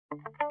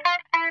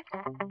Hey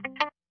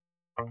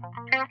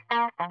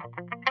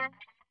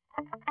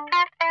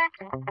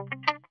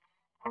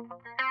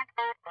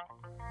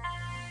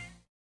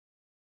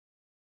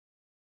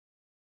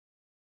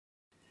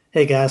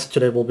guys,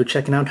 today we'll be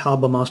checking out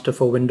Harbor Master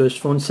for Windows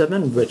Phone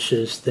 7, which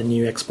is the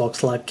new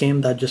Xbox Live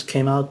game that just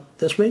came out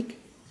this week.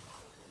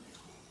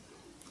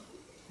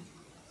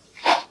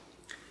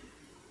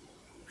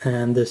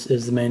 And this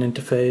is the main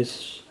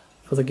interface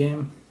for the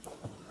game.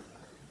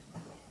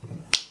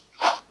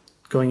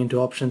 Going into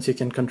options, you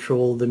can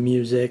control the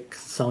music,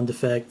 sound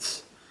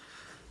effects,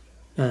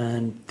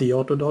 and the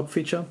auto dock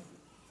feature.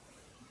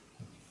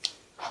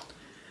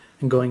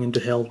 And going into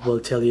help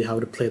will tell you how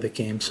to play the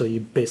game. So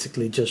you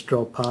basically just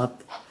draw a path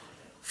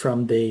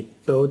from the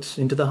boats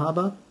into the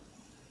harbor,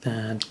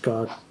 and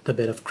got a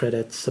bit of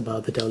credits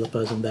about the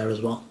developers in there as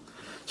well.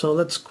 So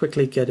let's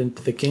quickly get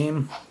into the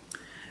game.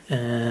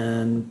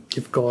 And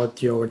you've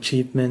got your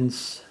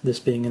achievements,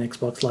 this being an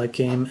Xbox Live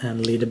game,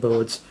 and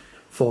leaderboards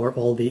for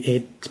all the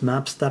 8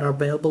 maps that are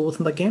available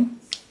within the game.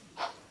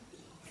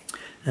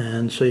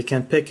 And so you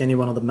can pick any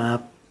one of the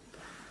map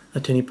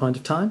at any point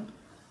of time.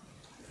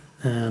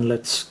 And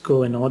let's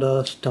go in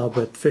order. Start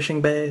with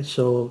Fishing Bay.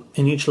 So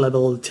in each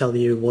level it'll tell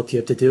you what you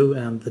have to do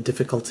and the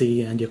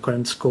difficulty and your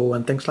current score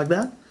and things like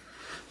that.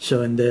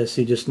 So in this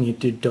you just need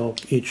to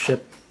dock each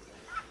ship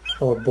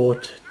or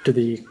boat to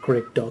the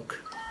correct dock.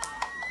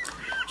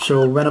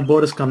 So when a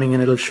boat is coming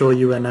in, it'll show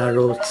you an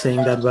arrow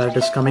saying that where it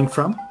is coming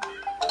from.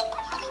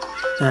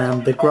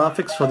 And the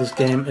graphics for this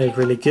game is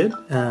really good,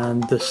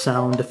 and the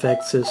sound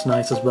effects is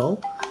nice as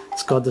well.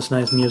 It's got this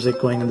nice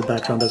music going in the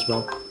background as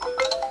well.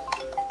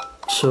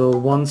 So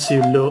once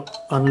you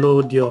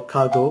unload your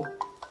cargo,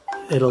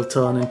 it'll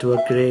turn into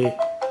a grey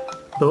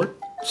boat,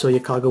 so your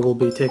cargo will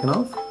be taken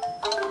off.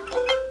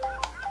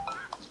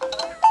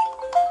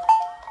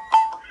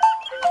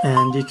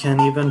 And you can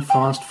even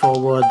fast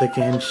forward the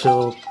game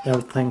so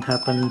everything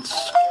happens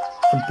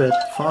a bit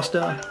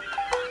faster.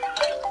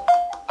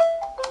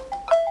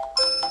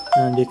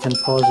 And you can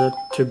pause it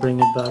to bring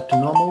it back to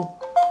normal.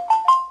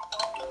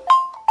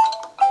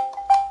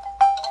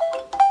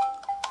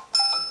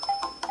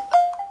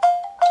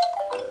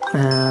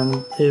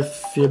 And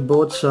if your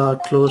boats are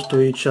close to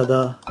each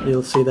other,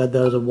 you'll see that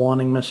there's a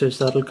warning message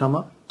that will come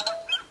up.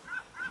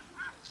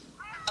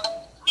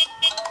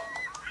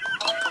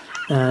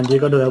 And you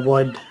got to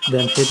avoid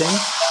them hitting.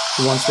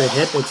 Once they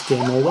hit, it's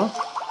game over.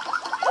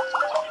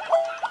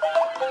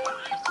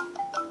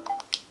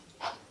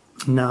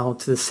 Now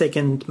to the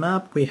second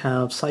map, we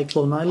have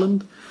Cyclone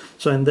Island.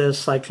 So in this,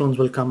 cyclones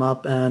will come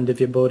up, and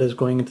if your boat is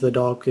going into the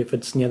dock, if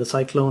it's near the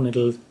cyclone,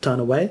 it'll turn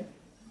away.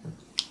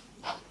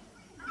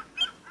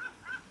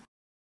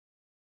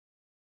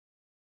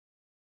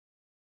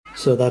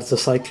 So that's the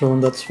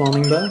cyclone that's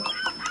forming there.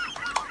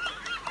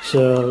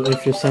 So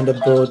if you send a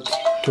boat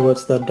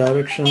towards that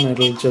direction,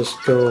 it'll just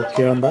go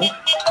here and there.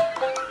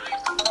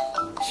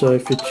 So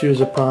if you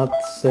choose a path,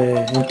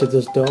 say into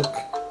this dock,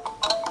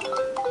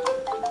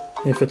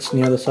 if it's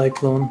near the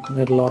cyclone,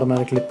 it'll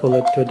automatically pull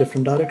it to a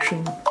different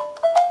direction.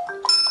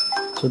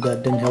 So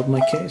that didn't help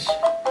my case.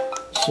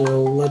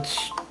 So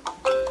let's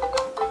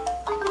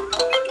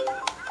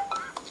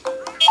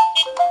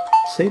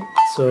see.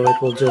 So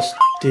it will just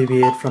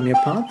deviate from your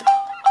path.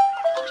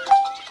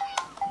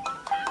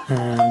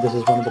 And this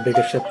is one of the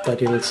bigger ships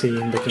that you will see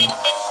in the game.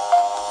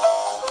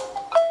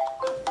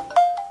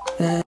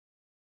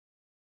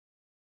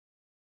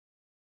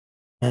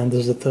 And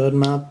this is the third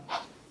map,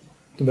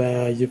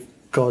 where you've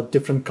got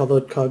different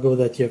colored cargo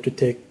that you have to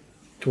take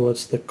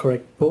towards the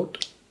correct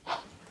boat.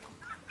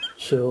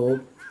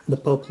 So the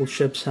purple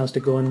ships has to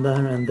go in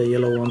there and the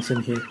yellow ones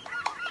in here.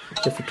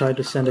 If you try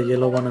to send a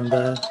yellow one in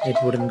there, it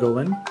wouldn't go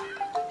in.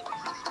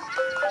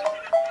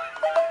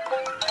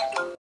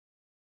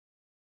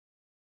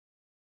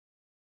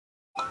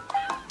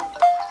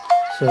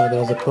 So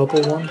there's a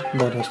purple one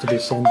that has to be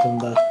sent in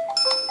there.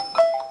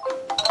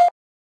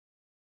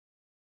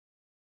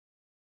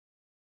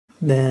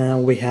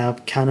 Then we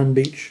have Cannon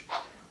Beach,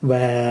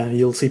 where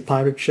you'll see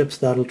pirate ships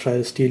that'll try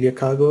to steal your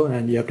cargo,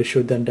 and you have to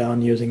shoot them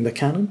down using the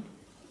cannon.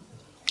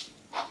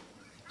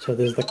 So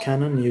there's the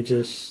cannon, you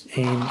just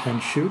aim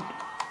and shoot.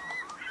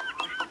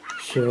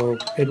 So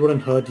it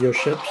wouldn't hurt your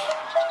ships.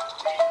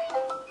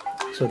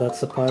 So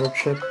that's the pirate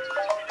ship.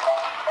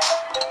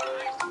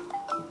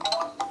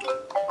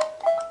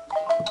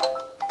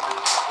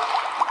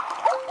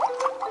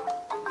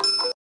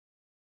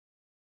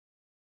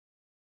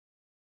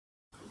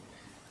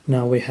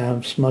 Now we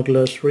have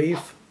Smuggler's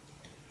Reef,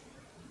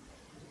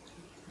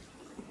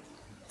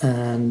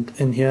 and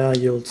in here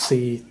you'll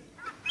see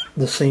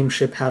the same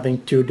ship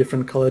having 2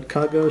 different colored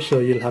cargoes, so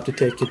you'll have to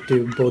take it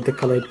to both the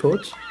colored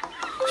ports.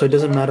 So it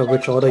doesn't matter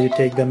which order you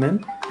take them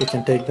in, you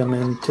can take them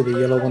into the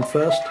yellow one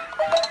first.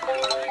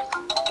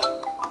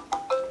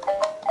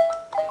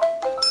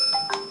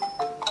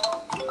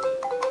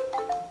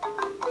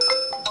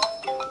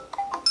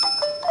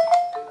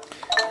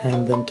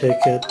 And then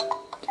take it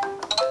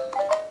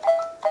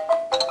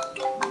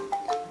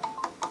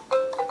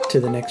to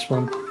the next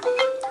one.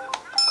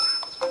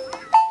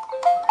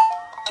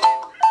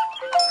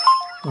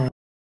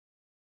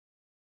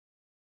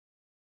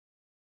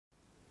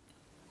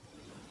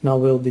 Now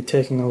we'll be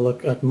taking a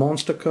look at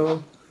Monster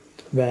Cove,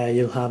 where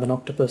you'll have an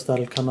octopus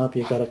that'll come up,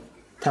 you gotta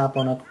tap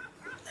on it,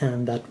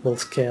 and that will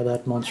scare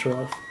that monster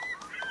off.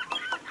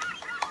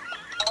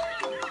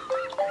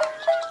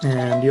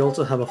 And you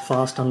also have a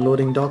fast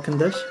unloading dock in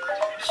this,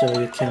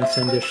 so you can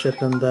send your ship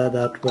in there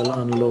that will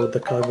unload the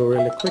cargo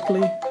really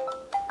quickly.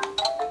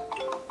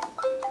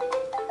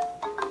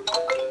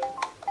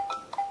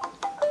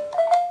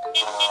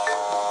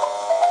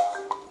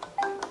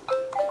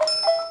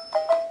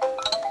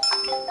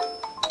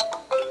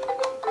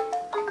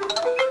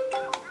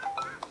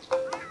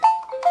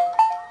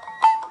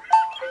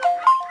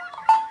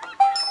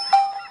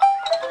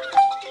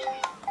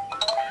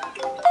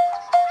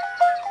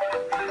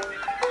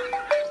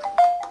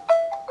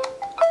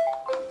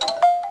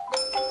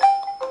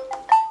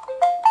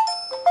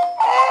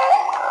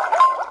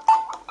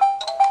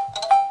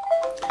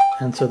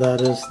 And so that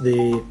is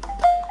the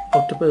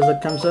octopus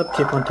that comes up.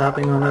 Keep on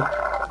tapping on it,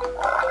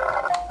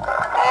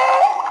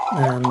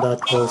 and that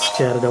will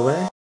scare it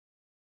away.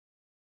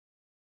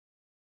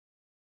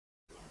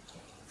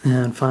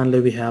 And finally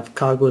we have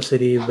Cargo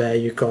City, where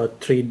you got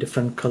 3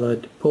 different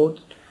colored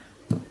ports.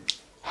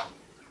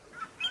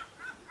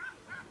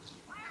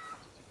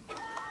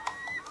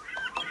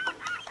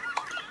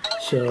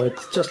 So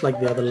it's just like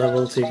the other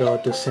levels, you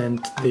got to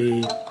send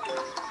the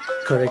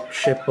correct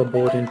ship or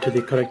boat into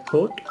the correct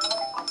port.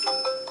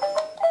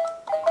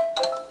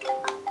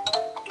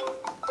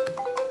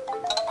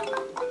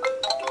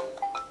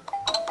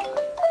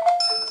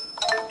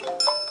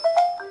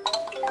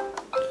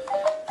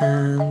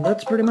 And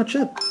that's pretty much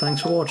it.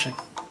 Thanks for watching.